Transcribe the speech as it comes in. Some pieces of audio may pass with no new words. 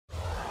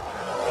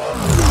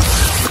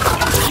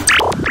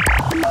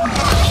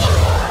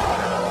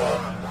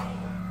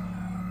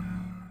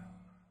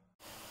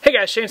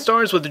guys, Shane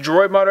Starnes with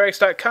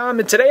DroidModderX.com,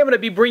 and today I'm going to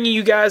be bringing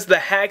you guys the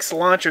HAX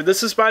launcher.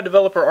 This is by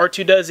developer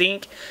R2Does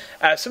Inc.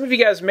 Some of you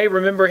guys may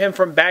remember him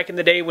from back in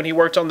the day when he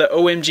worked on the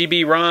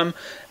OMGB ROM.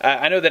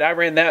 I know that I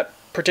ran that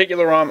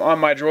particular ROM on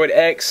my Droid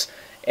X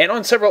and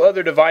on several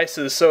other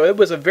devices, so it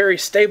was a very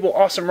stable,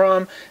 awesome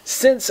ROM.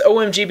 Since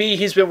OMGB,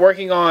 he's been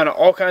working on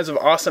all kinds of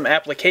awesome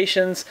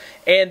applications,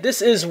 and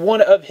this is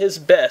one of his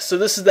best. So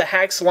this is the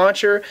HAX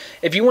launcher.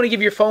 If you want to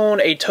give your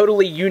phone a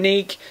totally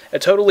unique, a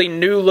totally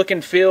new look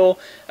and feel,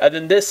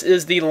 then this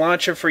is the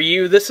launcher for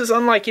you. This is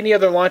unlike any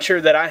other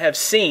launcher that I have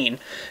seen.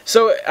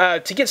 So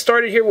to get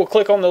started here, we'll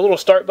click on the little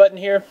start button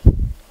here.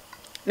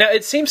 Now,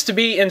 it seems to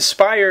be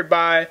inspired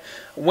by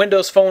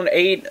Windows Phone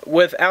 8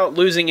 without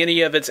losing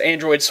any of its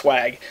Android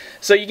swag.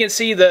 So you can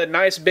see the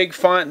nice big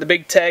font, the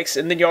big text,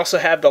 and then you also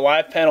have the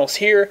live panels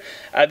here.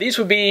 These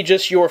would be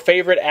just your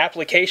favorite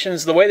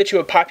applications. The way that you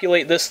would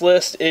populate this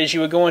list is you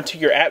would go into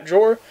your app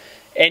drawer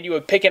and you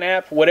would pick an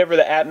app, whatever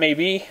the app may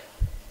be,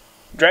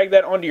 drag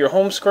that onto your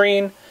home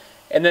screen,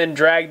 and then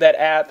drag that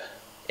app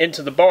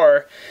into the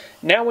bar.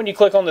 Now when you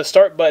click on the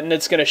start button,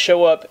 it's going to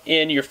show up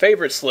in your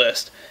favorites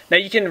list. Now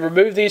you can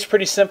remove these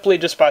pretty simply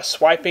just by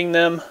swiping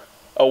them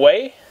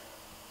away,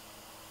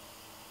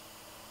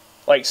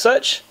 like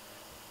such.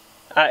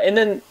 And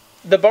then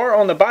the bar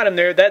on the bottom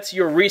there, that's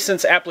your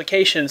recent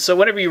applications. So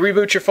whenever you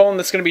reboot your phone,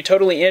 that's going to be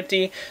totally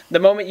empty. The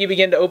moment you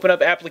begin to open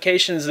up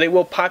applications, they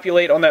will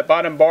populate on that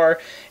bottom bar.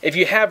 If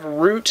you have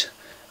root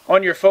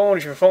on your phone,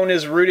 if your phone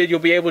is rooted, you'll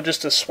be able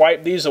just to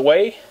swipe these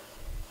away,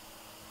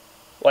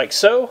 like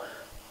so.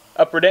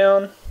 Up or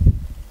down,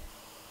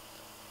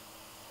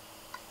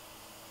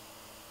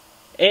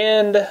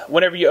 and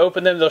whenever you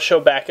open them, they'll show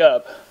back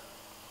up,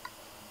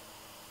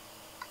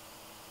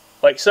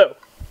 like so.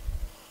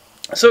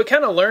 So it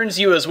kind of learns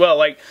you as well.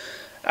 Like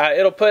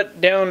it'll put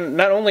down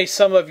not only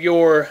some of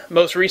your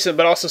most recent,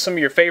 but also some of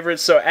your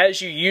favorites. So as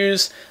you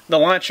use the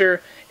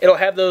launcher, it'll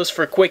have those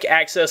for quick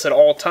access at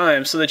all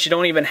times, so that you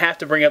don't even have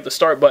to bring up the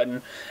start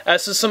button.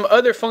 So some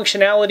other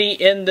functionality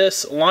in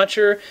this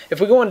launcher, if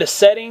we go into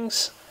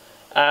settings,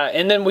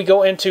 and then we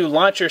go into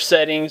launcher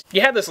settings,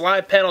 you have this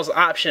live panels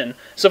option.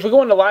 So if we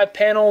go into live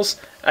panels,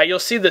 you'll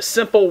see the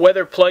simple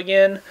weather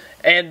plugin,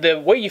 and the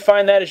way you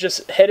find that is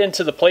just head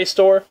into the Play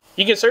Store.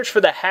 You can search for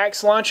the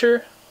HAX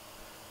launcher,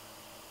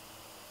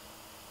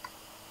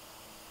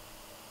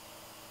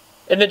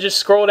 and then just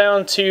scroll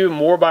down to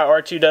more by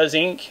R2Does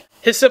Inc.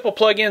 His simple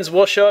plugins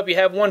will show up. You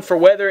have one for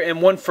weather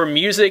and one for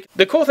music.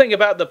 The cool thing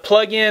about the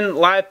plugin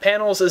live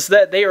panels is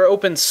that they are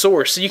open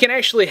source. So you can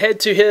actually head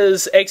to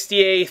his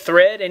XDA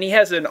thread, and he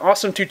has an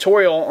awesome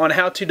tutorial on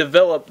how to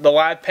develop the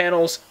live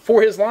panels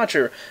for his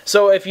launcher.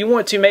 So if you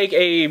want to make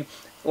a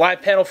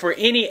live panel for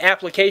any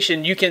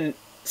application, you can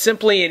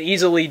simply and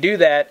easily do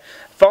that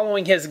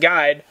following his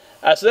guide.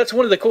 So that's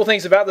one of the cool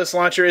things about this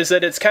launcher, is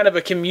that it's kind of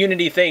a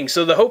community thing.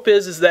 So the hope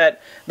is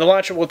that the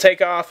launcher will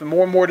take off and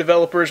more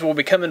developers will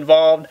become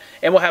involved,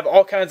 and we'll have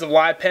all kinds of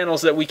live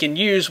panels that we can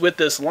use with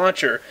this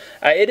launcher.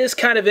 It is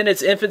kind of in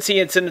its infancy,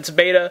 it's in its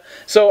beta.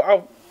 So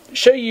I'll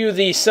show you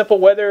the simple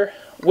weather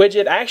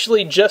widget. I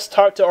actually just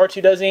talked to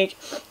R2Does Inc.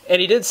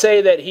 and he did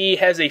say that he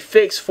has a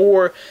fix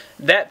for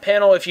that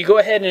panel. If you go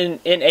ahead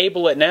and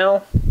enable it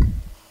now,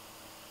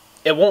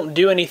 it won't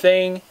do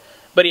anything.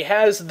 But he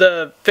has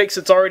the fix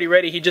that's already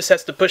ready. He just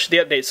has to push the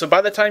update. So by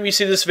the time you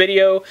see this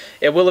video,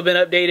 it will have been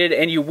updated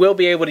and you will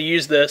be able to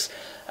use this.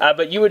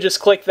 But you would just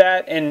click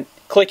that and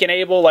click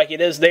enable like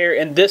it is there,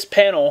 and this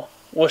panel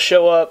will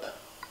show up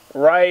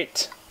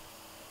right,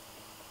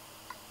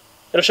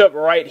 it'll show up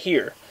right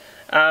here.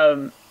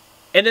 And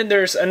then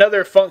there's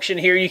another function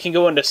here. You can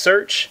go into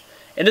search,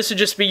 and this would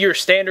just be your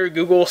standard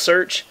Google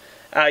search.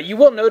 You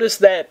will notice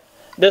that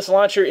this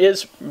launcher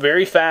is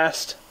very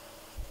fast.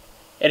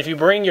 And if you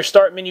bring your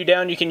start menu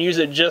down, you can use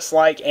it just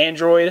like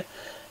Android,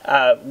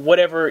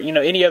 whatever,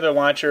 any other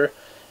launcher.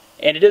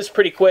 And it is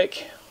pretty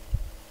quick.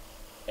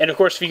 And of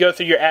course, if you go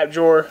through your app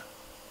drawer,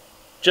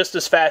 just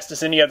as fast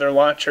as any other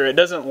launcher. It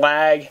doesn't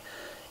lag,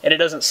 and it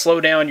doesn't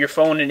slow down your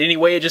phone in any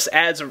way. It just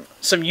adds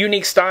some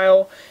unique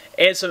style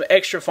and some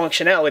extra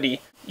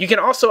functionality. You can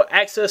also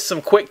access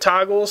some quick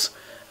toggles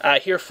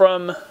here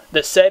from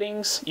the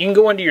settings. You can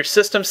go into your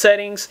system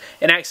settings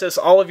and access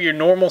all of your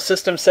normal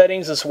system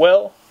settings as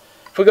well.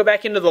 If we go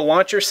back into the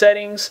launcher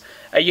settings,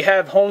 you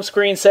have home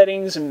screen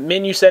settings,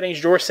 menu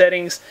settings, drawer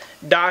settings,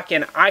 dock,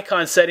 and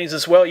icon settings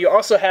as well. You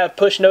also have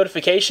push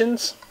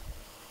notifications.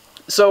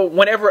 So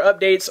whenever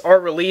updates are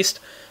released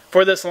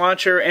for this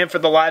launcher and for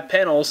the live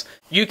panels,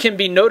 you can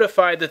be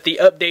notified that the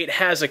update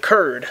has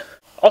occurred.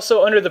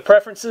 Also, under the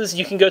preferences,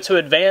 you can go to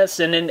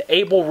advanced and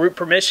enable root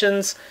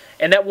permissions,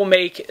 and that will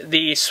make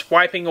the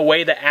swiping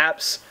away the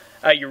apps,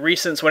 your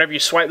recents, whenever you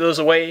swipe those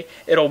away,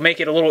 it'll make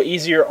it a little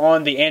easier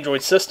on the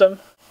Android system.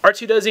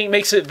 R2Does Inc.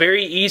 makes it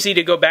very easy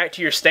to go back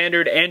to your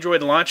standard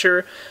Android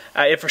launcher.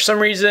 If for some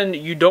reason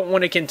you don't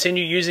want to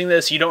continue using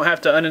this, you don't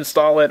have to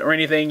uninstall it or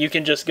anything. You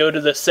can just go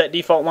to the set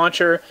default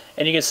launcher,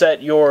 and you can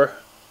set your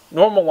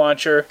normal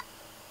launcher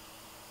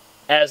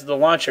as the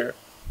launcher.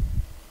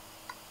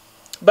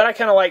 But I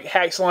kind of like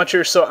HAX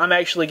launcher, so I'm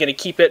actually going to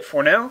keep it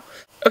for now.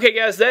 Okay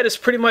guys, that is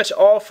pretty much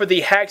all for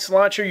the HAX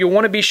launcher. You'll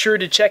want to be sure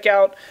to check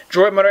out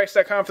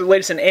droidmoderx.com for the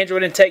latest in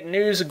Android and tech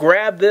news.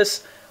 Grab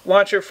this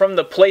launcher from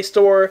the Play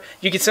Store.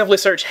 You can simply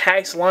search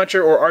HAX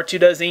launcher or R2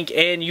 Does Inc.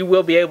 and you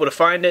will be able to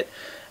find it.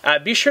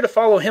 Be sure to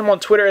follow him on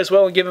Twitter as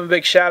well and give him a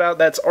big shout out.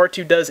 That's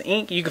R2 Does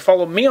Inc. You can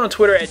follow me on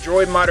Twitter at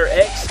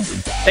droidmoderx.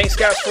 Thanks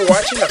guys for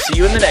watching. I'll see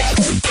you in the next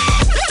one.